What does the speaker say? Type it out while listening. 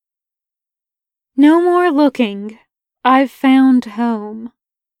No more looking. I've found home.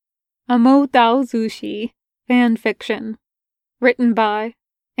 A Mo Dao Zushi fan fiction. Written by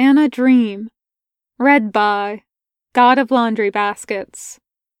Anna Dream. Read by God of Laundry Baskets.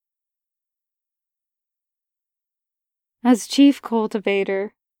 As chief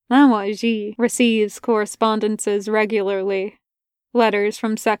cultivator, Lan Ji receives correspondences regularly. Letters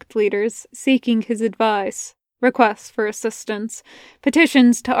from sect leaders seeking his advice, requests for assistance,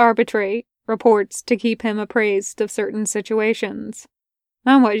 petitions to arbitrate, reports to keep him appraised of certain situations.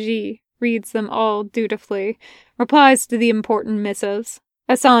 Lan Ji reads them all dutifully, replies to the important missives,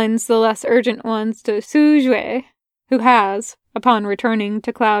 assigns the less urgent ones to Su Jue, who has, upon returning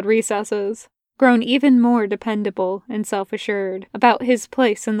to cloud recesses, grown even more dependable and self-assured about his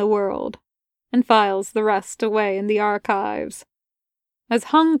place in the world, and files the rest away in the archives. As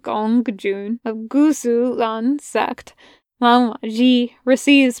Hong Kong Jun of Gusu Lan sect, Lan Ji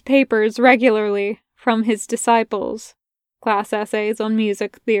receives papers regularly from his disciples, class essays on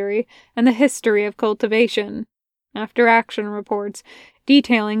music theory and the history of cultivation, after-action reports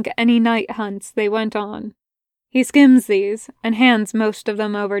detailing any night hunts they went on. He skims these and hands most of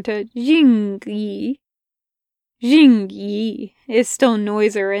them over to Jing Yi. Jing Yi is still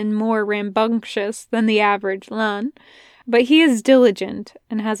noisier and more rambunctious than the average Lan, but he is diligent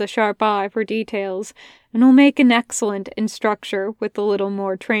and has a sharp eye for details and will make an excellent instructor with a little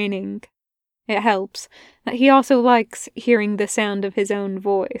more training. It helps that he also likes hearing the sound of his own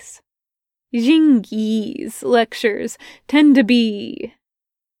voice. Jing Yi's lectures tend to be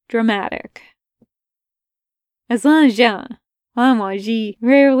dramatic. As Lan Ji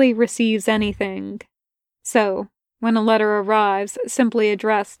rarely receives anything. So, when a letter arrives simply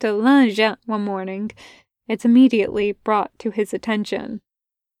addressed to Lan Zhan one morning, it's immediately brought to his attention.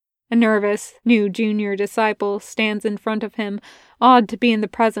 A nervous, new junior disciple stands in front of him, awed to be in the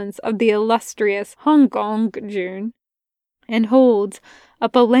presence of the illustrious Hong Kong Jun, and holds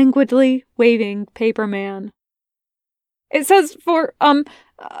up a languidly waving paper man. "It says for,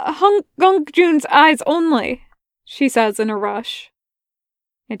 Hong Kong Jun's eyes only," she says in a rush.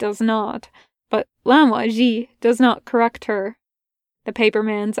 It does not, but Lan Ji does not correct her. The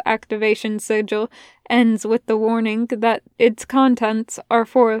paperman's activation sigil ends with the warning that its contents are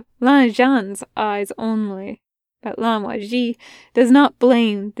for Lan Zhan's eyes only, but Lan Ji does not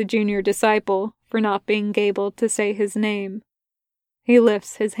blame the junior disciple for not being able to say his name. He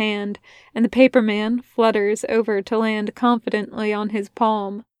lifts his hand, and the paperman flutters over to land confidently on his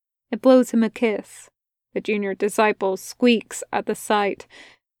palm. It blows him a kiss. The junior disciple squeaks at the sight,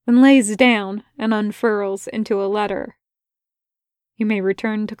 then lays down and unfurls into a letter. "You may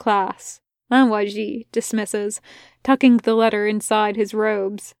return to class," Lan Ji dismisses, tucking the letter inside his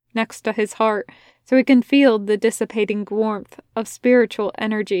robes, next to his heart, so he can feel the dissipating warmth of spiritual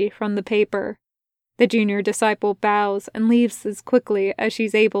energy from the paper. The junior disciple bows and leaves as quickly as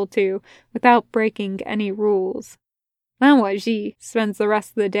she's able to, without breaking any rules. Lan Ji spends the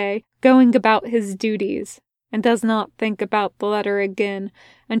rest of the day going about his duties, and does not think about the letter again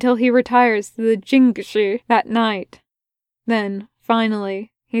until he retires to the Jingshi that night. Then,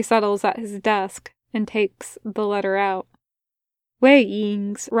 finally, he settles at his desk and takes the letter out. Wei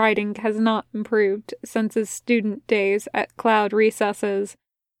Ying's writing has not improved since his student days at cloud recesses.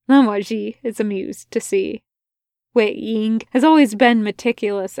 Lan Ji is amused to see. Wei Ying has always been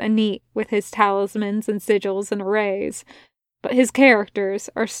meticulous and neat with his talismans and sigils and arrays, but his characters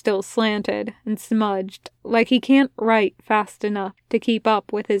are still slanted and smudged, like he can't write fast enough to keep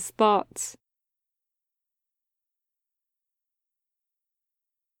up with his thoughts.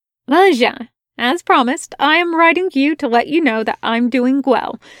 Lan Zhan, as promised, I am writing you to let you know that I'm doing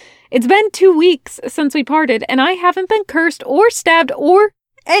well. It's been 2 weeks since we parted, and I haven't been cursed or stabbed or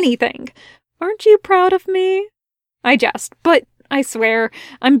anything. Aren't you proud of me? I jest, but I swear,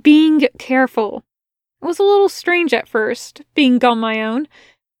 I'm being careful. It was a little strange at first, being on my own.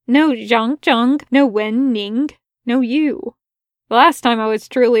 No Zhang, no Wen Ning, no you. The last time I was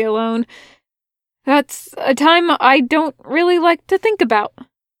truly alone. That's a time I don't really like to think about.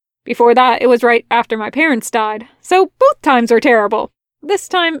 Before that, it was right after my parents died, so both times are terrible. This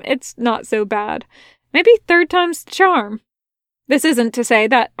time, it's not so bad. Maybe third time's the charm. This isn't to say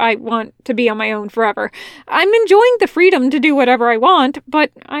that I want to be on my own forever. I'm enjoying the freedom to do whatever I want,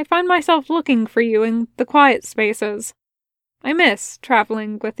 but I find myself looking for you in the quiet spaces. I miss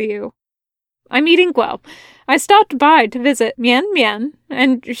traveling with you. I'm eating well. I stopped by to visit Mian Mian,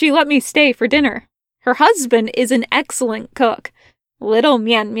 and she let me stay for dinner. Her husband is an excellent cook. Little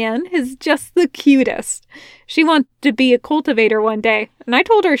Mian Mian is just the cutest. She wanted to be a cultivator one day, and I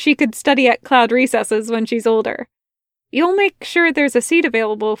told her she could study at cloud recesses when she's older. You'll make sure there's a seat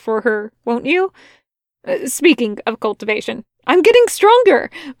available for her, won't you? Speaking of cultivation, I'm getting stronger!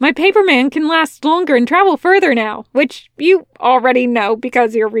 My paperman can last longer and travel further now, which you already know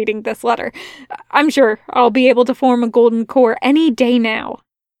because you're reading this letter. I'm sure I'll be able to form a golden core any day now.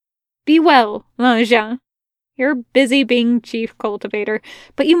 Be well, Langevin. You're busy being chief cultivator,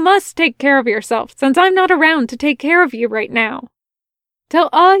 but you must take care of yourself, since I'm not around to take care of you right now. Tell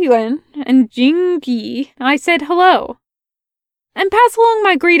Ah Yuan and Jing Yi I said hello. And pass along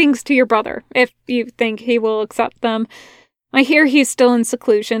my greetings to your brother, if you think he will accept them. I hear he's still in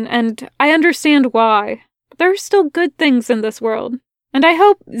seclusion, and I understand why. But there are still good things in this world, and I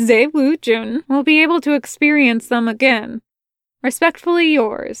hope Zhe Wu Jun will be able to experience them again. Respectfully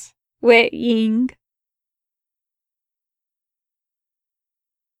yours, Wei Ying.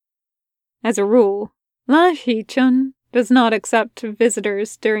 As a rule, Lan Shichun does not accept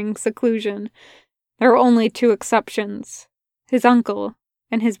visitors during seclusion. There are only two exceptions: his uncle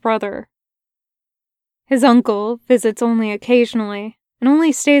and his brother. His uncle visits only occasionally, and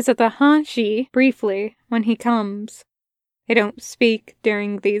only stays at the Hanxi briefly when he comes. They don't speak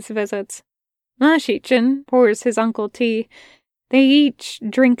during these visits. Lan Shichun pours his uncle tea. They each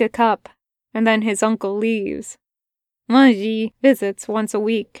drink a cup, and then his uncle leaves. Wang Ji visits once a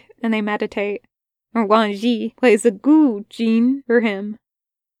week, and they meditate, or Wang Ji plays a gu jin for him.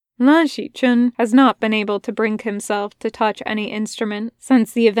 Lan Shichun has not been able to bring himself to touch any instrument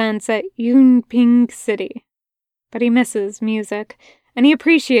since the events at Yunping City. But he misses music, and he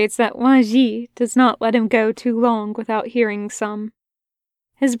appreciates that Wang Ji does not let him go too long without hearing some.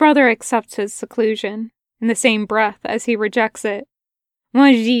 His brother accepts his seclusion, in the same breath as he rejects it.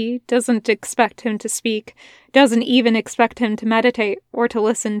 Wang Ji doesn't expect him to speak, doesn't even expect him to meditate or to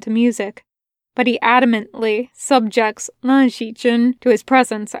listen to music. But he adamantly subjects Lan Shichun to his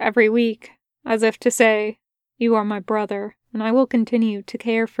presence every week, as if to say, "You are my brother, and I will continue to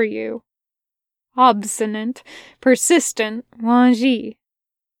care for you." Obstinate, persistent Wang Ji.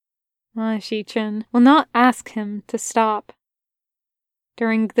 Lan Shichun will not ask him to stop.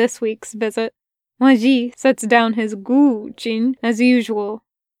 During this week's visit, Wang Ji sets down his gu jin as usual,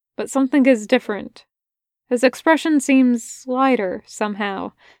 but something is different. His expression seems lighter,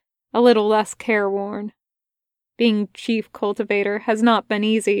 somehow, a little less careworn. Being chief cultivator has not been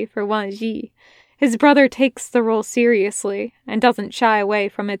easy for Wang Ji. His brother takes the role seriously and doesn't shy away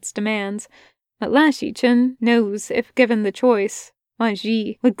from its demands, but Lan Shichun knows if given the choice, Wang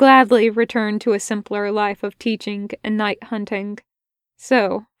Ji would gladly return to a simpler life of teaching and night hunting.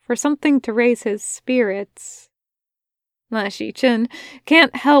 So, for something to raise his spirits, Lan Shichun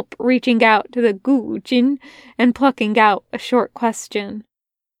can't help reaching out to the gu jin and plucking out a short question.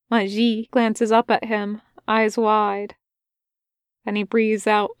 Wang Ji glances up at him, eyes wide. Then he breathes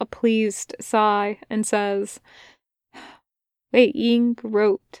out a pleased sigh and says, "Wei Ying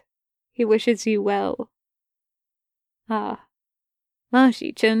wrote. He wishes you well." Ah, Lan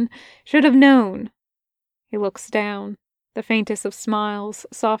Shichun should have known. He looks down, the faintest of smiles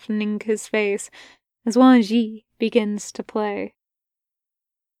softening his face as Wang Ji begins to play.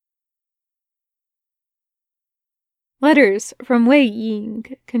 Letters from Wei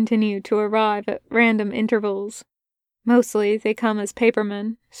Ying continue to arrive at random intervals. Mostly they come as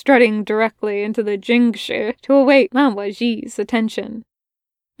papermen, strutting directly into the Jingshi to await Lan Wangji's attention.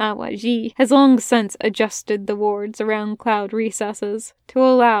 Lan Wangji has long since adjusted the wards around cloud recesses to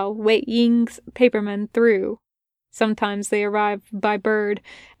allow Wei Ying's papermen through. Sometimes they arrive by bird,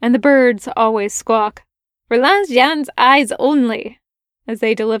 and the birds always squawk, "For Lan Xian's eyes only," as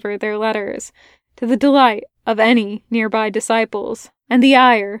they deliver their letters, to the delight of any nearby disciples, and the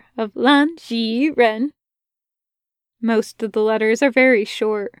ire of Lan Xi Ren. Most of the letters are very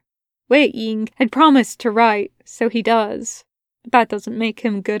short. Wei Ying had promised to write, so he does, but that doesn't make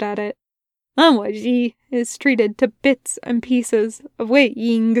him good at it. Lan Wangji is treated to bits and pieces of Wei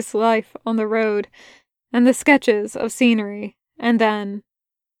Ying's life on the road, and the sketches of scenery, and then,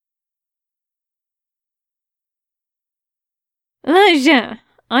 "Lan Zhen,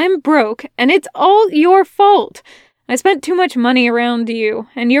 I'm broke, and it's all your fault. I spent too much money around you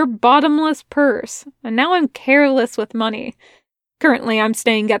and your bottomless purse, and now I'm careless with money. Currently, I'm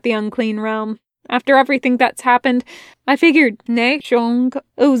staying at the Unclean Realm. After everything that's happened, I figured Ne Xiong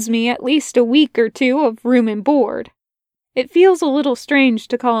owes me at least a week or two of room and board. It feels a little strange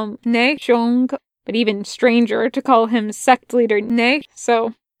to call him Ne Xiong, but even stranger to call him sect leader Ne,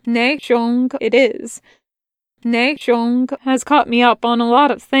 so Ne Xiong it is. Ne Xiong has caught me up on a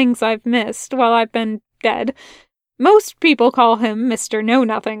lot of things I've missed while I've been dead. Most people call him Mr.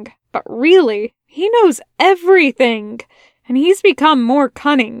 Know-Nothing, but really, he knows everything, and he's become more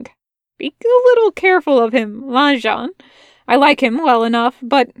cunning. Be a little careful of him, Lanjan. I like him well enough,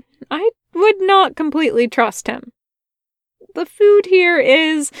 but I would not completely trust him. The food here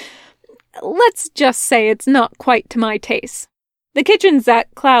is... let's just say it's not quite to my taste. The kitchens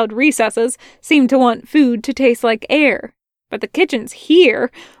at Cloud Recesses seem to want food to taste like air, but the kitchens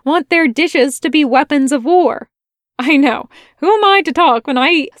here want their dishes to be weapons of war. I know, who am I to talk when I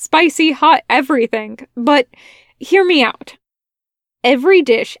eat spicy, hot everything? But hear me out. Every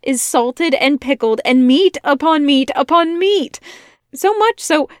dish is salted and pickled and meat upon meat upon meat. So much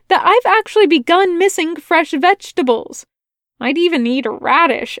so that I've actually begun missing fresh vegetables. I'd even eat a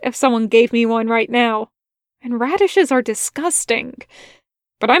radish if someone gave me one right now. And radishes are disgusting.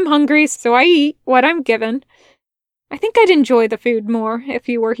 But I'm hungry, so I eat what I'm given. I think I'd enjoy the food more if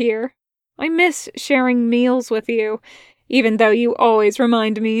you were here. I miss sharing meals with you, even though you always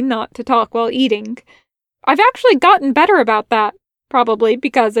remind me not to talk while eating. I've actually gotten better about that, probably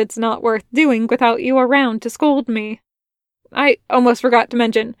because it's not worth doing without you around to scold me. I almost forgot to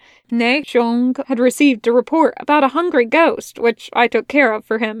mention, Ne Xiong had received a report about a hungry ghost, which I took care of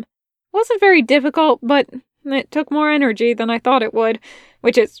for him. It wasn't very difficult, but it took more energy than I thought it would,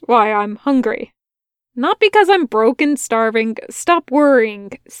 which is why I'm hungry. Not because I'm broke and starving. Stop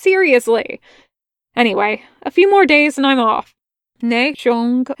worrying. Seriously. Anyway, a few more days and I'm off. Ne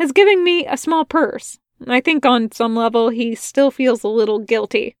Xiong has given me a small purse. I think on some level he still feels a little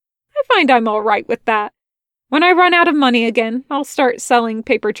guilty. I find I'm all right with that. When I run out of money again, I'll start selling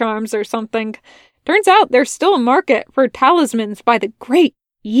paper charms or something. Turns out there's still a market for talismans by the great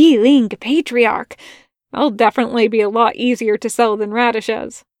Yiling Patriarch. They'll definitely be a lot easier to sell than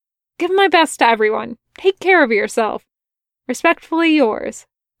radishes. Give my best to everyone. Take care of yourself. Respectfully yours,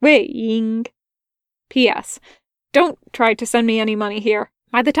 Wei Ying. P.S. Don't try to send me any money here.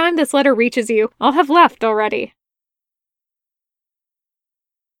 By the time this letter reaches you, I'll have left already.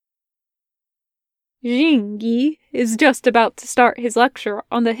 Jing Yi is just about to start his lecture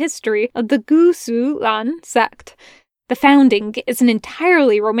on the history of the Gusu Lan sect. The founding is an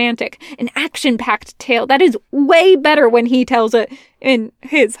entirely romantic and action-packed tale that is way better when he tells it, in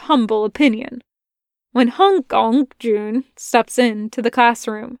his humble opinion. When Hong Gong-jun steps into the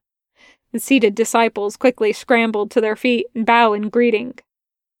classroom, the seated disciples quickly scramble to their feet and bow in greeting.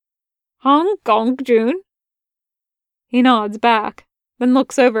 Hong Gong-jun? He nods back, then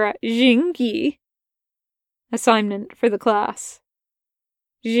looks over at Jing Yi. Assignment for the class.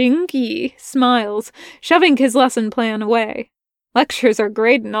 Jing Yi smiles, shoving his lesson plan away. Lectures are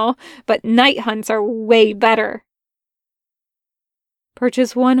great and all, but night hunts are way better.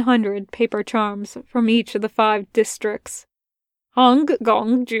 Purchase 100 paper charms from each of the 5 districts. Hong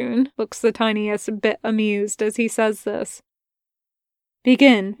Gong-jun looks the tiniest bit amused as he says this.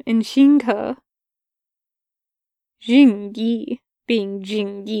 Begin in Xinghe. Jing Yi, being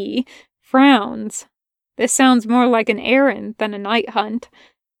Jing Yi, frowns. This sounds more like an errand than a night hunt.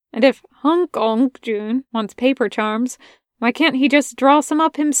 And if Hong Gong-jun wants paper charms, why can't he just draw some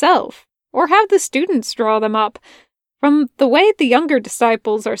up himself? Or have the students draw them up? From the way the younger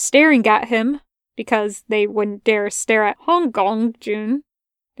disciples are staring at him, because they wouldn't dare stare at Hong Gong-jun,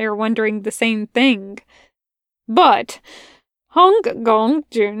 they're wondering the same thing. But Hong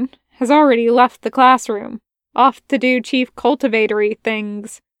Gong-jun has already left the classroom, off to do chief cultivatory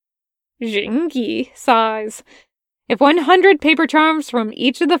things. Jing Yi sighs. If 100 paper charms from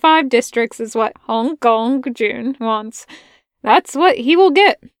each of the 5 districts is what Hong Gong-jun wants, that's what he will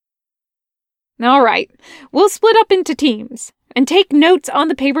get. All right, we'll split up into teams, and take notes on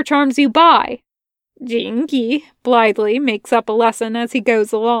the paper charms you buy. Jing Yi blithely makes up a lesson as he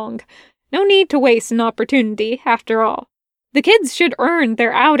goes along. No need to waste an opportunity, after all. The kids should earn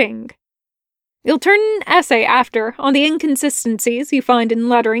their outing. You'll turn an essay after on the inconsistencies you find in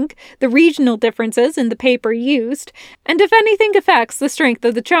lettering, the regional differences in the paper used, and if anything affects the strength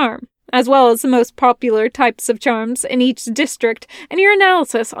of the charm, as well as the most popular types of charms in each district and your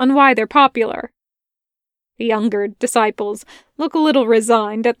analysis on why they're popular. The younger disciples look a little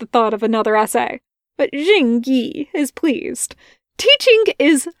resigned at the thought of another essay, but Jing Yi is pleased. Teaching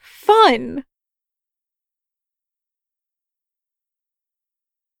is fun!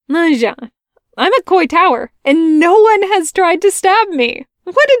 Nanjian. I'm at Koi Tower, and no one has tried to stab me.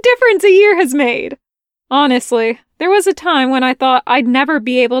 What a difference a year has made. Honestly, there was a time when I thought I'd never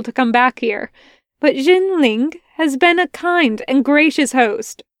be able to come back here, but Jinling has been a kind and gracious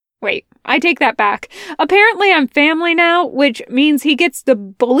host. Wait, I take that back. Apparently I'm family now, which means he gets to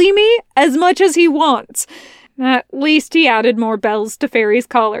bully me as much as he wants. At least he added more bells to Fairy's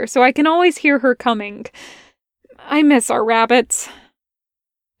collar, so I can always hear her coming. I miss our rabbits.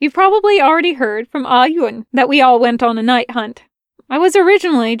 You've probably already heard from Ah Yun that we all went on a night hunt. I was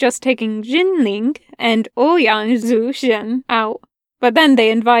originally just taking Jinling and Ouyang Zhu out, but then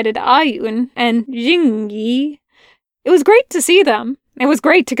they invited Ayun and Jingyi. It was great to see them. It was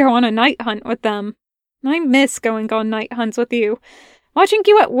great to go on a night hunt with them. I miss going on night hunts with you. Watching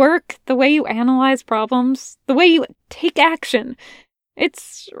you at work, the way you analyze problems, the way you take action.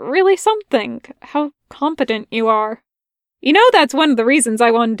 It's really something, how competent you are. You know that's one of the reasons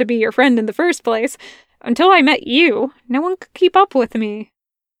I wanted to be your friend in the first place. Until I met you, no one could keep up with me.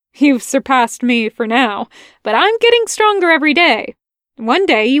 You've surpassed me for now, but I'm getting stronger every day. One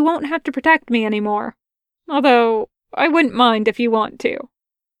day you won't have to protect me anymore. Although, I wouldn't mind if you want to.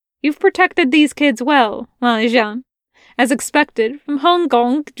 You've protected these kids well, Zhang. As expected from Hong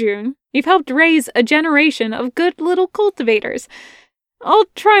Kong Jun, you've helped raise a generation of good little cultivators. I'll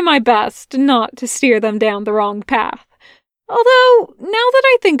try my best not to steer them down the wrong path. Although, now that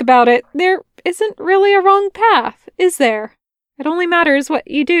I think about it, there isn't really a wrong path, is there? It only matters what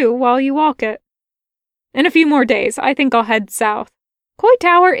you do while you walk it. In a few more days, I think I'll head south. Koi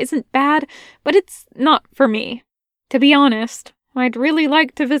Tower isn't bad, but it's not for me. To be honest, I'd really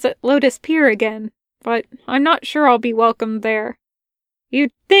like to visit Lotus Pier again, but I'm not sure I'll be welcomed there.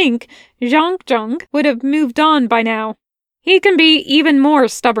 You'd think Zhang Zhang would have moved on by now. He can be even more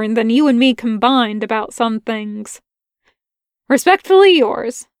stubborn than you and me combined about some things. Respectfully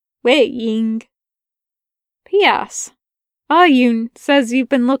yours, Wei Ying. P.S. Ayun says you've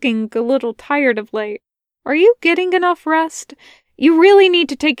been looking a little tired of late. Are you getting enough rest? You really need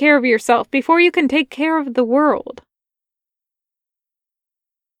to take care of yourself before you can take care of the world.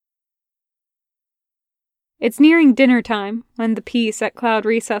 It's nearing dinner time when the peace at Cloud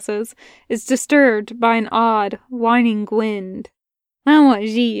Recesses is disturbed by an odd, whining wind. Lan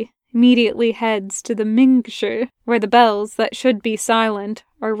Ji immediately heads to the Mingshi, where the bells that should be silent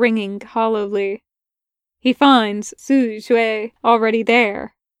are ringing hollowly. He finds Su Shui already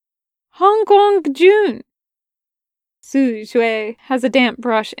there. Hong Kong Jun! Su Shui has a damp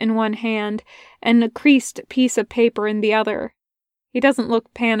brush in one hand and a creased piece of paper in the other. He doesn't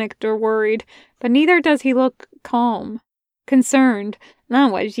look panicked or worried, but neither does he look calm. Concerned,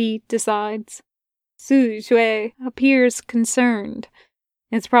 Lan Ji decides. Su Shui appears concerned.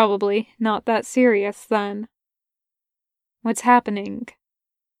 It's probably not that serious, then. What's happening?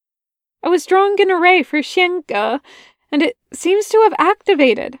 I was drawing an array for Xiange, and it seems to have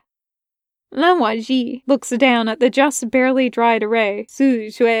activated. Lan Ji looks down at the just barely dried array Su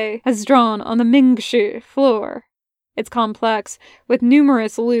Shui has drawn on the Mingshi floor. It's complex, with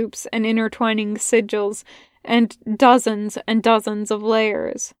numerous loops and intertwining sigils, and dozens of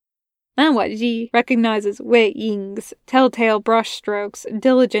layers. Lan Ji recognizes Wei Ying's telltale brushstrokes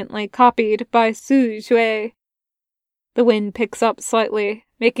diligently copied by Su Shui. The wind picks up slightly,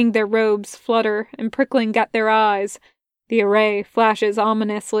 making their robes flutter and prickling at their eyes. The array flashes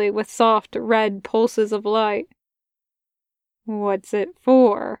ominously with soft red pulses of light. What's it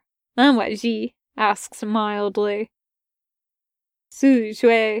for? Lan Ji asks mildly. Su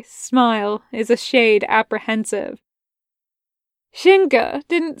Shui's smile is a shade apprehensive. Xiange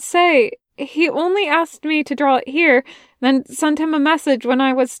didn't say. He only asked me to draw it here, then sent him a message when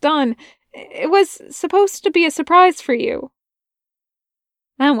I was done. It was supposed to be a surprise for you.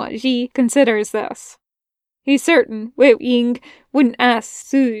 Lan Ji considers this. He's certain Wei Ying wouldn't ask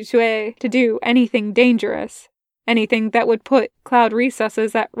Su Shui to do anything dangerous, anything that would put Cloud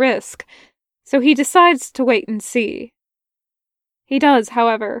Recesses at risk, so he decides to wait and see. He does,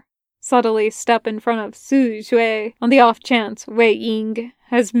 however, subtly step in front of Su Shui on the off chance Wei Ying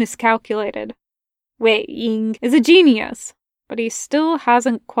has miscalculated. Wei Ying is a genius, but he still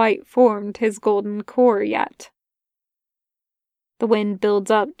hasn't quite formed his golden core yet. The wind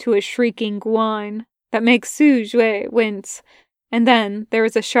builds up to a shrieking whine that makes Su Shui wince, and then there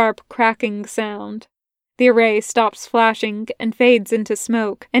is a sharp cracking sound. The array stops flashing and fades into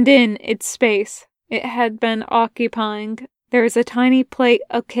smoke, and in its space it had been occupying, there is a tiny plate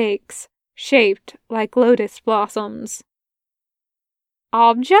of cakes, shaped like lotus blossoms.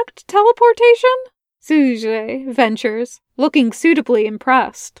 Object teleportation? Su Shui ventures, looking suitably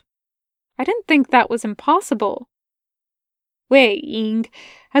impressed. I didn't think that was impossible. Wei Ying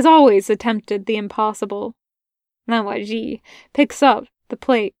has always attempted the impossible. Lan Ji picks up the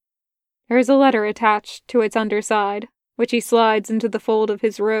plate. There is a letter attached to its underside, which he slides into the fold of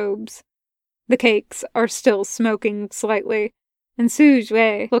his robes. The cakes are still smoking slightly, and Su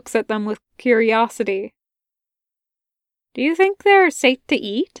Shui looks at them with curiosity. Do you think they're safe to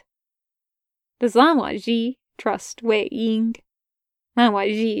eat? Does Lan Ji trust Wei Ying? Lan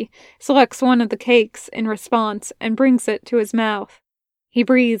Ji selects one of the cakes in response and brings it to his mouth. He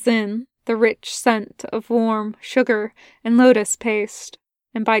breathes in the rich scent of warm sugar and lotus paste,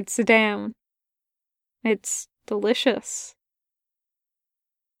 and bites it down. It's delicious.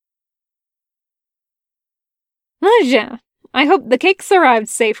 Jean, I hope the cakes arrived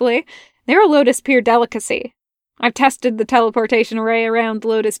safely. They're a Lotus Pier delicacy. I've tested the teleportation array around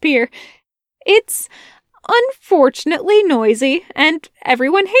Lotus Pier. It's unfortunately noisy, and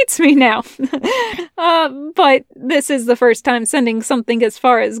everyone hates me now. But this is the first time sending something as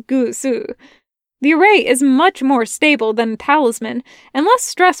far as Gusu. The array is much more stable than a talisman, and less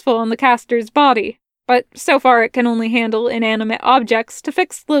stressful on the caster's body, but so far it can only handle inanimate objects to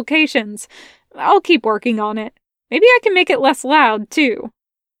fixed locations. I'll keep working on it. Maybe I can make it less loud, too.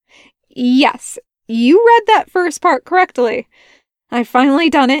 Yes, you read that first part correctly. I've finally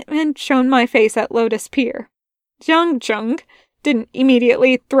done it and shown my face at Lotus Pier. Jung didn't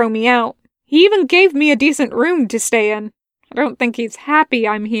immediately throw me out. He even gave me a decent room to stay in. I don't think he's happy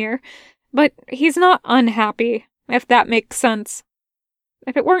I'm here, but he's not unhappy, if that makes sense.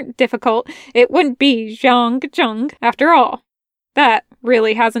 If it weren't difficult, it wouldn't be Jung after all. That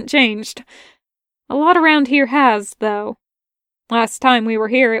really hasn't changed. A lot around here has, though. Last time we were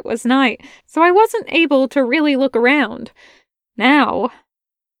here it was night, so I wasn't able to really look around. Now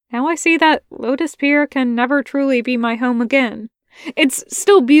I see that Lotus Pier can never truly be my home again. It's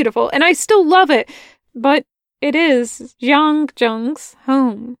still beautiful, and I still love it, but it is Jung's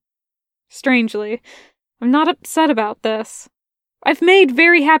home. Strangely, I'm not upset about this. I've made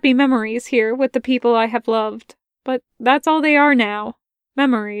very happy memories here with the people I have loved, but that's all they are now.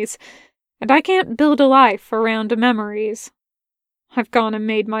 Memories. And I can't build a life around memories. I've gone and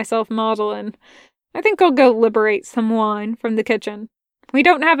made myself maudlin. I think I'll go liberate some wine from the kitchen. We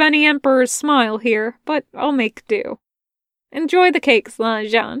don't have any Emperor's Smile here, but I'll make do. Enjoy the cakes,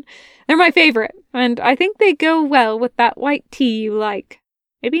 Jean. They're my favorite, and I think they go well with that white tea you like.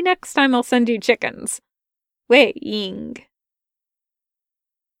 Maybe next time I'll send you chickens. Wei Ying.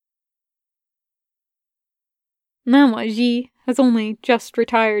 Mama Ji has only just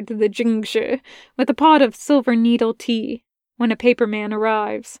retired to the Jingshi with a pot of silver needle tea when a paperman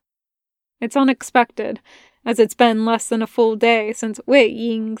arrives. It's unexpected, as it's been less than a full day since Wei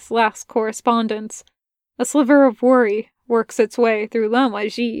Ying's last correspondence. A sliver of worry works its way through Lan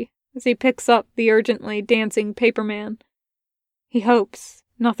Ji as he picks up the urgently dancing paperman. He hopes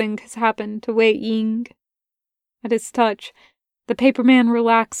nothing has happened to Wei Ying. At his touch, the paperman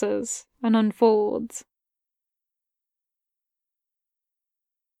relaxes and unfolds.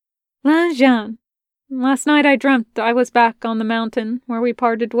 Lan Zhan, last night I dreamt I was back on the mountain where we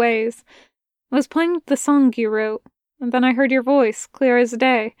parted ways. I was playing the song you wrote, and then I heard your voice, clear as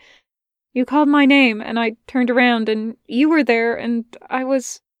day. You called my name, and I turned around, and you were there, and I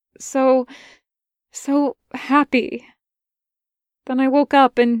was so happy. Then I woke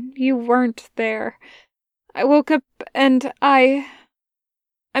up, and you weren't there. I woke up, and I'm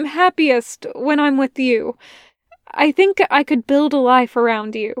happiest when I'm with you. I think I could build a life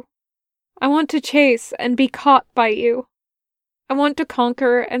around you. I want to chase and be caught by you. I want to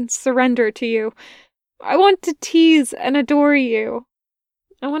conquer and surrender to you. I want to tease and adore you.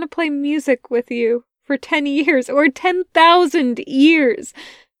 I want to play music with you for 10 years or 10,000 years.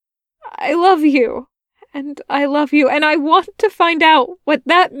 I love you, and I love you, and I want to find out what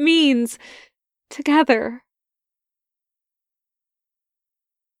that means together.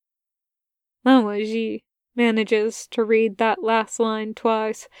 Lan Ji manages to read that last line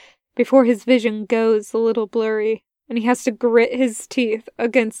twice before his vision goes a little blurry, and he has to grit his teeth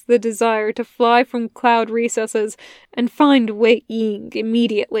against the desire to fly from cloud recesses and find Wei Ying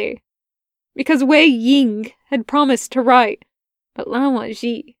immediately. Because Wei Ying had promised to write, but Lan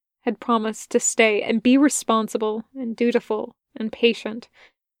Ji had promised to stay and be responsible and dutiful and patient.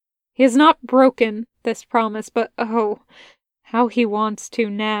 He has not broken this promise, but oh, how he wants to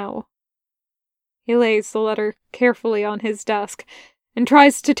now. He lays the letter carefully on his desk and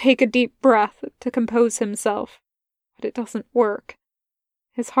tries to take a deep breath to compose himself, but it doesn't work.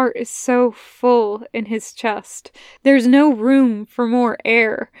 His heart is so full in his chest, there's no room for more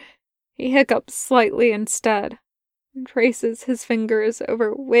air. He hiccups slightly instead, and traces his fingers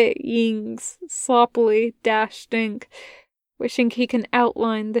over Wei Ying's sloppily dashed ink, wishing he can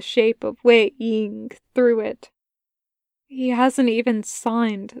outline the shape of Wei Ying through it. He hasn't even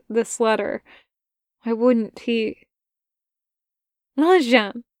signed this letter. Why wouldn't he? Lan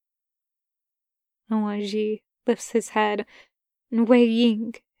Zhan. Lan Ji lifts his head, and Wei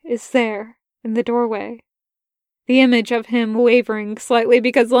Ying is there in the doorway. The image of him wavering slightly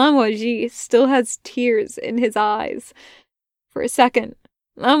because Lan Ji still has tears in his eyes. For a second,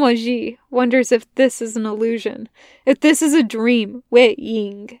 Lan Ji wonders if this is an illusion, if this is a dream Wei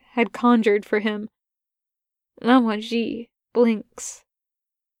Ying had conjured for him. Lan Ji blinks.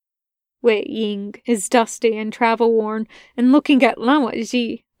 Wei Ying is dusty and travel-worn, and looking at Lan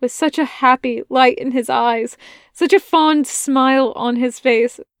Ji with such a happy light in his eyes, such a fond smile on his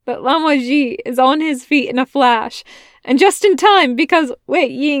face, that Lan Ji is on his feet in a flash, and just in time because Wei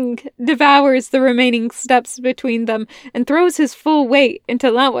Ying devours the remaining steps between them and throws his full weight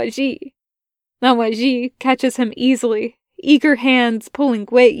into Lan Ji. Lan Ji catches him easily, eager hands pulling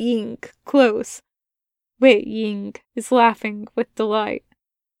Wei Ying close. Wei Ying is laughing with delight.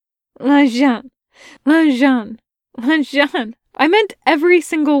 Lan Zhan, Lan Zhan, Lan Zhan, I meant every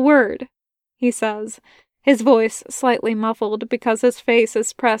single word, he says, his voice slightly muffled because his face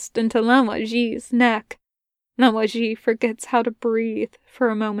is pressed into Lan Ji's neck. Lan Ji forgets how to breathe for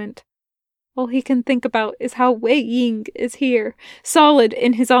a moment. All he can think about is how Wei Ying is here, solid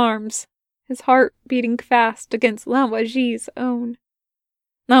in his arms, his heart beating fast against Lan Ji's own.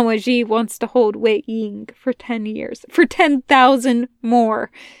 Lan Ji wants to hold Wei Ying for 10 years, for 10,000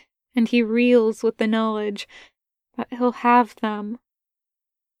 more, and he reels with the knowledge that he'll have them.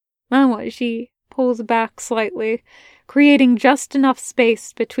 Lan Ji pulls back slightly, creating just enough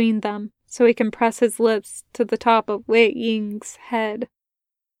space between them so he can press his lips to the top of Wei Ying's head.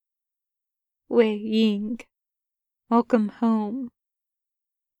 Wei Ying, welcome home.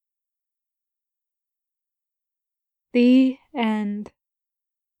 The end.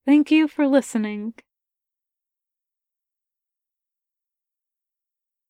 Thank you for listening.